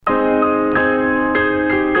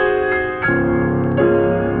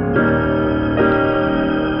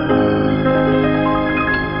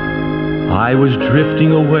I was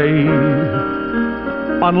drifting away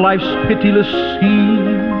on life's pitiless sea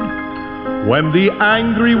when the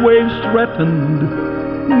angry waves threatened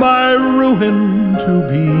my ruin to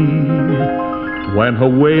be. When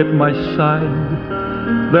away at my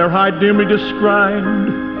side there I dimly descried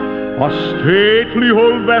a stately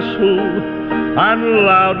old vessel, and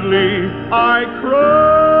loudly I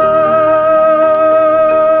cried,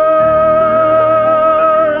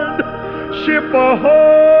 "Ship ahoy!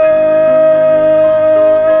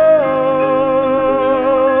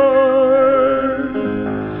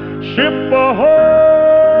 Ship ahoy!"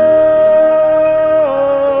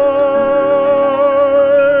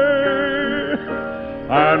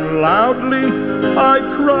 And loudly I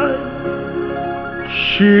cried,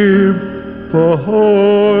 "Ship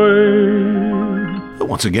ahoy!"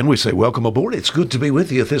 Once again, we say welcome aboard. It's good to be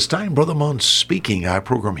with you at this time. Brother Munn speaking. Our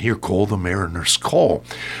program here called The Mariner's Call.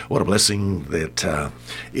 What a blessing that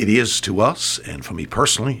it is to us, and for me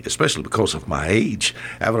personally, especially because of my age,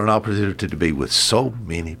 having an opportunity to be with so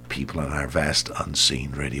many people in our vast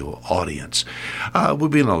unseen radio audience.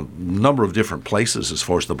 We've been in a number of different places as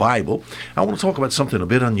far as the Bible. I want to talk about something a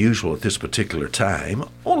bit unusual at this particular time.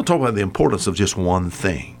 I want to talk about the importance of just one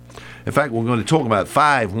thing. In fact, we're going to talk about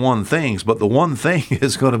 5 one things, but the one thing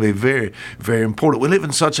is going to be very, very important. We live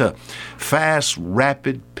in such a fast,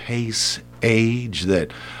 rapid pace age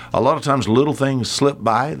that a lot of times little things slip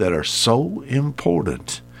by that are so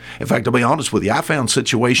important. In fact, to be honest with you, I found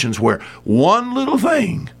situations where one little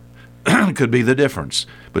thing could be the difference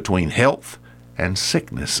between health and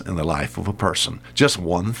sickness in the life of a person. Just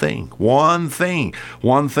one thing, maybe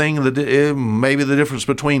the difference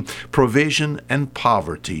between provision and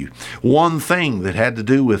poverty. One thing that had to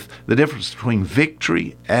do with the difference between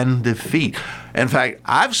victory and defeat. In fact,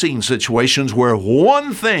 I've seen situations where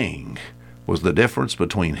one thing was the difference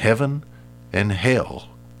between heaven and hell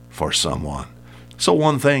for someone. So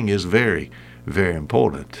one thing is very, very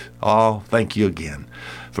important. Oh, thank you again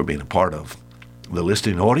for being a part of the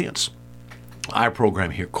listening audience. Our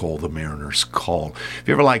program here called The Mariner's Call. If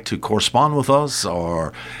you ever like to correspond with us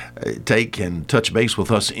or take and touch base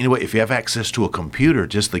with us, anyway, if you have access to a computer,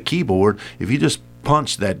 just the keyboard, if you just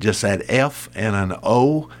punch that, just add F and an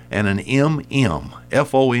O and an M,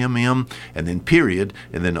 F-O-M-M, and then period,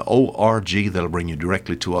 and then O-R-G, that'll bring you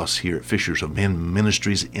directly to us here at Fishers of Men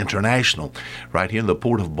Ministries International, right here in the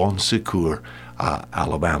port of Bon Secours,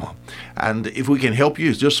 Alabama. And if we can help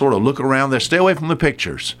you, just sort of look around there. Stay away from the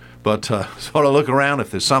pictures, but sort of look around. If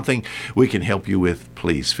there's something we can help you with,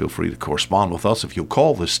 please feel free to correspond with us. If you'll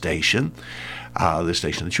call the station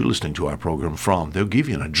that you're listening to our program from, they'll give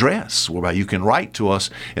you an address whereby you can write to us.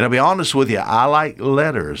 And I'll be honest with you, I like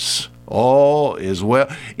letters. Oh, as well,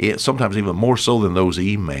 sometimes even more so than those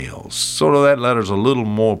emails. Sort of that letter's a little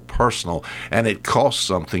more personal, and it costs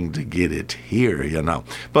something to get it here, you know.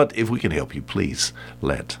 But if we can help you, please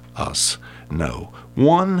let us know.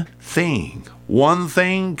 One thing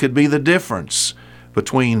could be the difference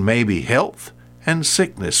between maybe health and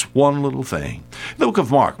sickness. One little thing. The book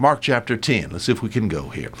of Mark chapter 10. Let's see if we can go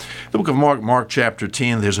here. The book of Mark chapter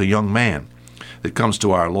 10, there's a young man that comes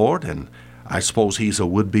to our Lord, and I suppose he's a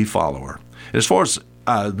would-be follower. As far as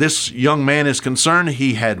this young man is concerned,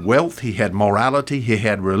 he had wealth, he had morality, he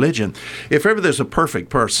had religion. If ever there's a perfect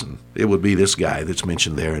person, it would be this guy that's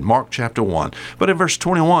mentioned there in Mark chapter 1. But in verse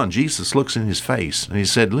 21, Jesus looks in his face and he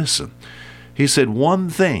said, listen, he said, one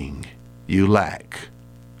thing you lack.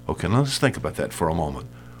 Okay, now let's think about that for a moment.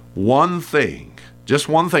 One thing, just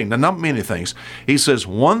one thing, now not many things. He says,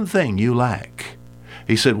 one thing you lack.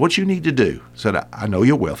 He said, what you need to do, he said, I know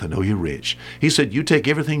your wealth, I know you're rich. He said, you take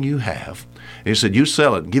everything you have. And he said, you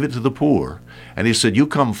sell it and give it to the poor. And he said, you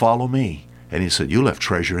come follow me. And he said, you'll have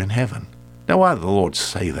treasure in heaven. Now, why did the Lord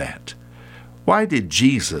say that? Why did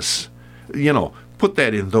Jesus, put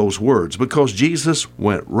that in those words? Because Jesus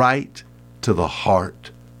went right to the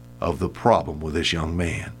heart of the problem with this young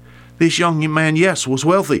man. This young man, yes, was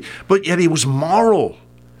wealthy, but yet he was moral,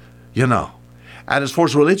 And as far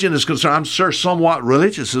as religion is concerned, I'm sure somewhat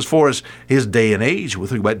religious as far as his day and age. We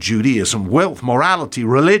think about Judaism, wealth, morality,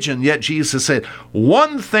 religion. Yet Jesus said,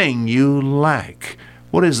 one thing you lack.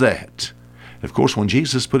 What is that? And of course, when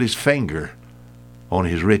Jesus put his finger on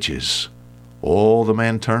his riches, the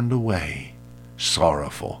man turned away,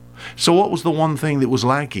 sorrowful. So what was the one thing that was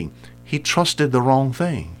lacking? He trusted the wrong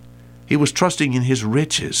thing. He was trusting in his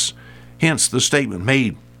riches. Hence the statement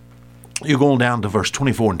made. You're going down to verse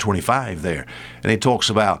 24 and 25 there, and it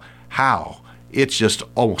talks about how it's just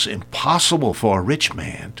almost impossible for a rich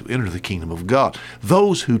man to enter the kingdom of God.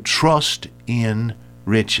 Those who trust in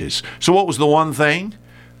riches. So what was the one thing?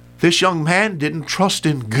 This young man didn't trust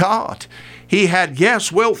in God. He had,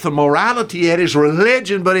 yes, wealth and morality. He had his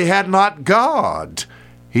religion, but he had not God.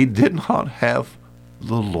 He did not have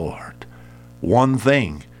the Lord. One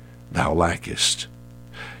thing thou lackest.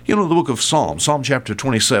 You know, the book of Psalms, Psalm chapter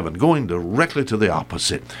 27, going directly to the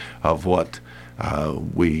opposite of what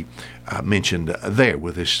we mentioned there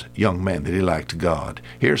with this young man that he lacked God.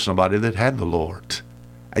 Here's somebody that had the Lord.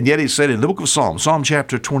 And yet he said in the book of Psalms, Psalm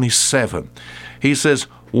chapter 27, he says,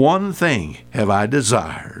 one thing have I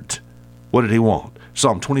desired. What did he want?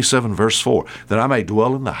 Psalm 27 verse 4, that I may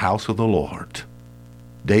dwell in the house of the Lord.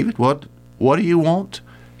 David, what do you want?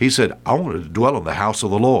 He said, I want to dwell in the house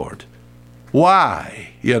of the Lord.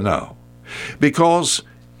 Why? You know, because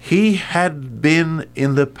he had been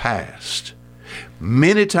in the past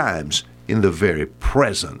many times in the very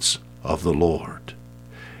presence of the Lord.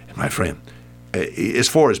 And my friend, as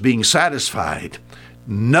far as being satisfied,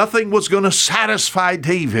 nothing was going to satisfy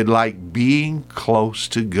David like being close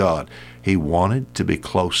to God. He wanted to be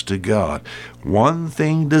close to God. One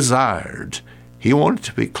thing desired, he wanted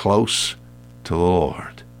to be close to the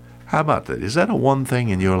Lord. How about that? Is that a one thing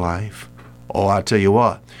in your life? Oh, I tell you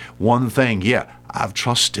what, one thing, I've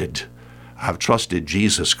trusted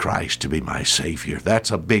Jesus Christ to be my Savior.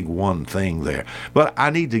 That's a big one thing there. But I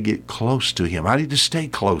need to get close to Him. I need to stay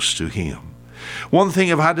close to Him. One thing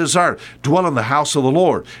have I desired, dwell in the house of the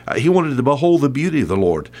Lord. He wanted to behold the beauty of the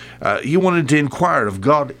Lord. He wanted to inquire of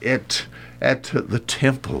God at the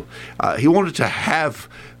temple. He wanted to have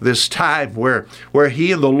this time where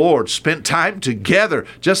he and the Lord spent time together,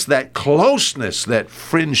 just that closeness, that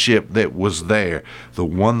friendship that was there, the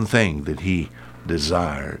one thing that he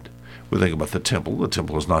desired. We think about the temple. The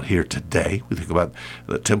temple is not here today. We think about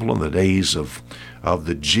the temple in the days of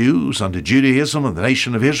the Jews under Judaism and the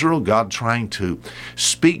nation of Israel, God trying to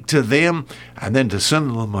speak to them and then to send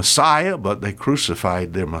the Messiah, but they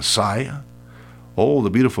crucified their Messiah. Oh, the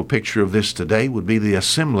beautiful picture of this today would be the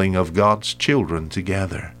assembling of God's children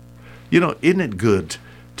together. You know, isn't it good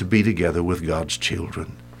to be together with God's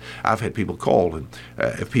children? I've had people call, and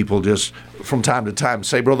people just from time to time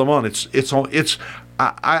say, Brother Munn,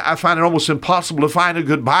 I find it almost impossible to find a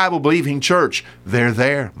good Bible-believing church. They're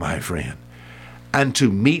there, my friend. And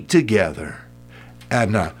to meet together,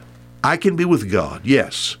 and I can be with God,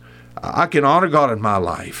 yes. I can honor God in my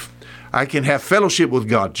life. I can have fellowship with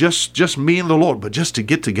God, just me and the Lord, but just to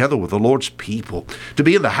get together with the Lord's people, to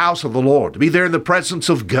be in the house of the Lord, to be there in the presence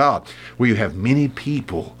of God, where you have many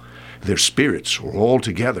people, their spirits are all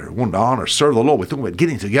together, wanting to honor, serve the Lord. We're talking about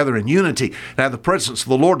getting together in unity, and have the presence of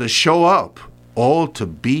the Lord to show up, all to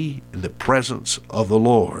be in the presence of the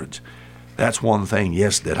Lord. That's one thing,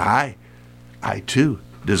 yes, that I too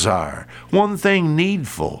desire. One thing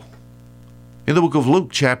needful. In the book of Luke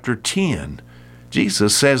chapter 10,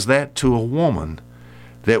 Jesus says that to a woman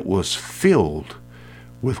that was filled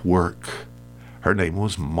with work. Her name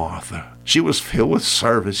was Martha. She was filled with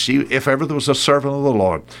service. If ever there was a servant of the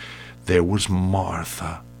Lord, there was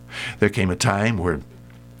Martha. There came a time where,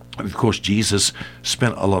 of course, Jesus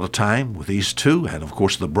spent a lot of time with these two, and of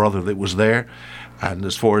course the brother that was there. And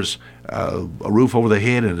as far as a roof over the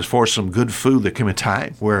head, and as far as some good food, there came a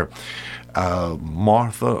time where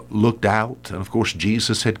Martha looked out, and of course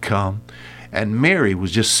Jesus had come. And Mary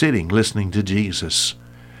was just sitting, listening to Jesus.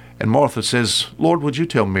 And Martha says, Lord, would you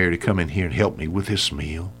tell Mary to come in here and help me with this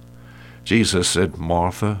meal? Jesus said,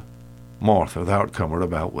 Martha, Martha, thou art cumbered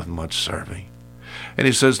about with much serving. And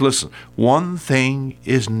he says, listen, one thing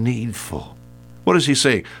is needful. What does he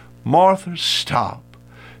say? Martha, stop.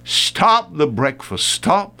 Stop the breakfast.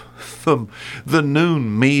 Stop the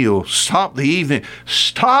noon meal. Stop the evening.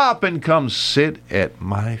 Stop and come sit at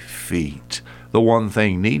my feet. The one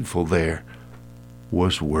thing needful there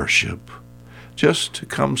was worship. Just to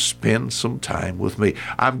come spend some time with me.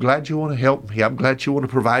 I'm glad you want to help me. I'm glad you want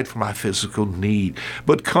to provide for my physical need.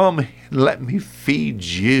 But come and let me feed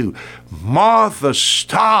you. Martha,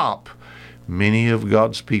 stop. Many of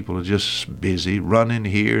God's people are just busy running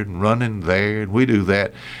here and running there, and we do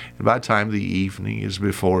that. And by the time the evening is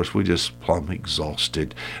before us, we're just plumb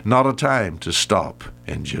exhausted. Not a time to stop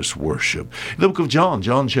and just worship. In the book of John,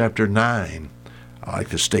 John chapter 9, I like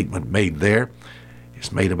the statement made there.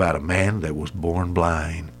 It's made about a man that was born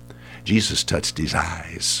blind. Jesus touched his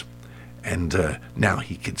eyes, and now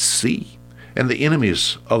he could see. And the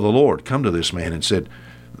enemies of the Lord come to this man and said,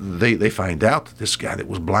 they find out that this guy that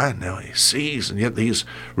was blind now he sees, and yet these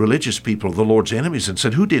religious people are the Lord's enemies, and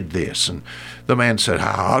said, who did this? And the man said,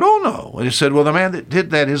 I don't know. And he said, well, the man that did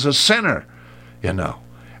that is a sinner, you know.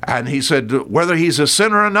 And he said, whether he's a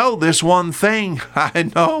sinner or no, this one thing I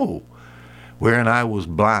know, wherein I was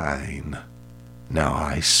blind, now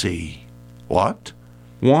I see. What?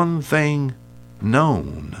 One thing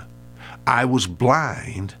known. I was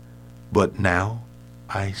blind, but now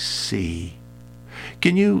I see.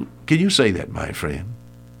 Can you say that, my friend?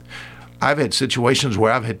 I've had situations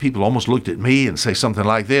where I've had people almost looked at me and say something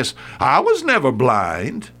like this: I was never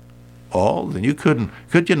blind. Oh, then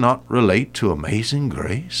could you not relate to Amazing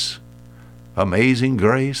Grace? Amazing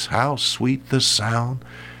grace, how sweet the sound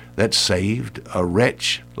that saved a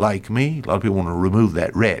wretch like me. A lot of people want to remove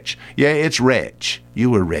that wretch. Yeah, it's wretch.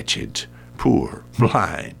 You were wretched, poor,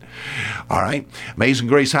 blind. All right. Amazing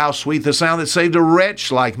grace, how sweet the sound that saved a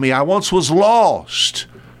wretch like me. I once was lost,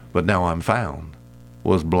 but now I'm found.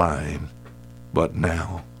 Was blind, but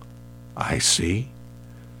now I see.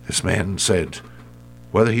 This man said,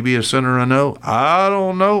 whether he be a sinner or no, I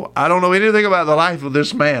don't know. I don't know anything about the life of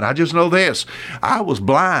this man. I just know this: I was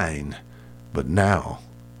blind, but now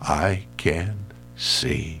I can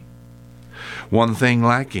see. One thing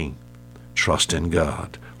lacking, trust in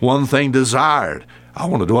God. One thing desired, I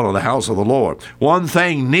want to dwell in the house of the Lord. One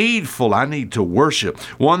thing needful, I need to worship.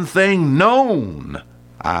 One thing known,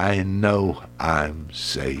 I know I'm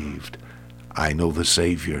saved. I know the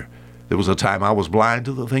Savior. There was a time I was blind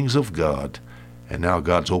to the things of God, and now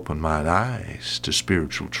God's opened my eyes to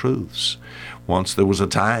spiritual truths. Once there was a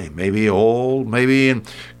time, maybe in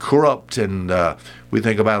corrupt, and we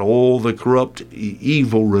think about all the corrupt,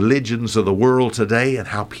 evil religions of the world today and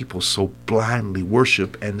how people so blindly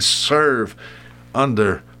worship and serve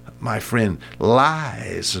under, my friend,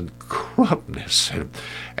 lies and corruptness.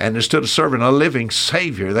 And instead of serving a living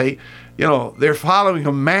Savior, they're following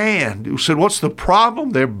a man who said, what's the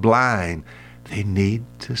problem? They're blind. They need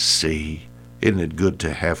to see. Isn't it good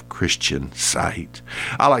to have Christian sight?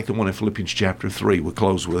 I like the one in Philippians chapter 3. We'll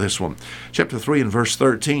close with this one. Chapter 3 and verse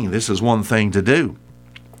 13. This is one thing to do.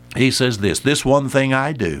 He says this one thing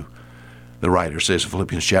I do. The writer says in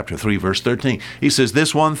Philippians chapter 3, verse 13. He says,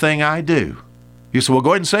 this one thing I do. You say, well,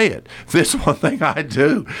 go ahead and say it. This one thing I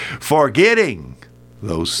do, forgetting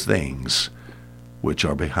those things which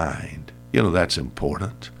are behind. That's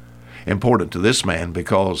important. Important to this man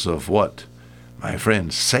because of what, my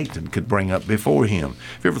friend, Satan could bring up before him.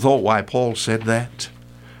 Have you ever thought why Paul said that?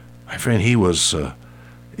 My friend, he's a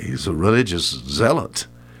religious zealot.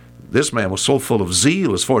 This man was so full of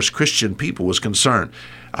zeal as far as Christian people was concerned.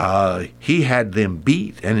 He had them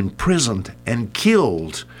beat and imprisoned and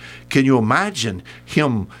killed. Can you imagine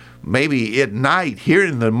him maybe at night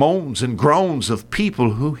hearing the moans and groans of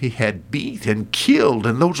people who he had beat and killed?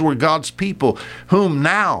 And those were God's people whom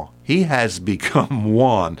now he has become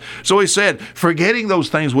one. So he said, forgetting those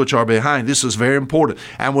things which are behind. This is very important.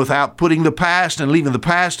 And without putting the past and leaving the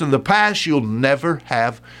past in the past, you'll never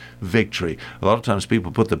have victory. A lot of times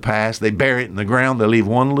people put the past, they bury it in the ground, they leave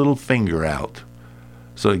one little finger out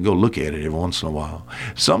so they can go look at it every once in a while.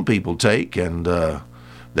 Some people take and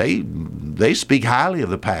they speak highly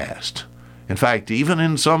of the past. In fact, even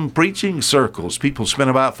in some preaching circles, people spend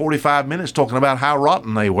about 45 minutes talking about how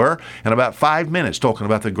rotten they were and about 5 minutes talking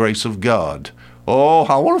about the grace of God. Oh,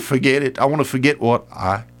 I want to forget it. I want to forget what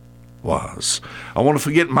I was. I want to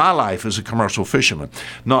forget my life as a commercial fisherman.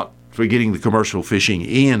 Not forgetting the commercial fishing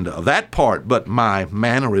end of that part, but my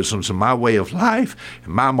mannerisms and my way of life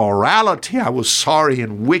and my morality. I was sorry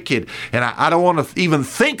and wicked, and I don't want to even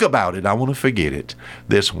think about it. I want to forget it.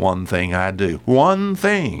 This one thing I do. One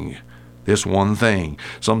thing. This one thing.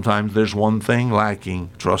 Sometimes there's one thing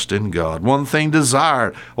lacking, trust in God. One thing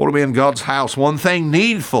desired, I want to be in God's house. One thing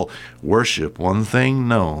needful, worship. One thing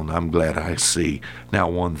known, I'm glad I see. Now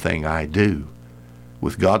one thing I do,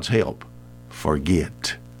 with God's help,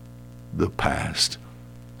 forget the past.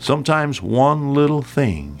 Sometimes one little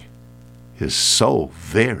thing is so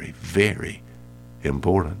very, very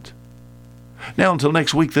important. Now until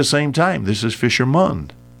next week, the same time, this is Fisher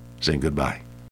Munn saying goodbye.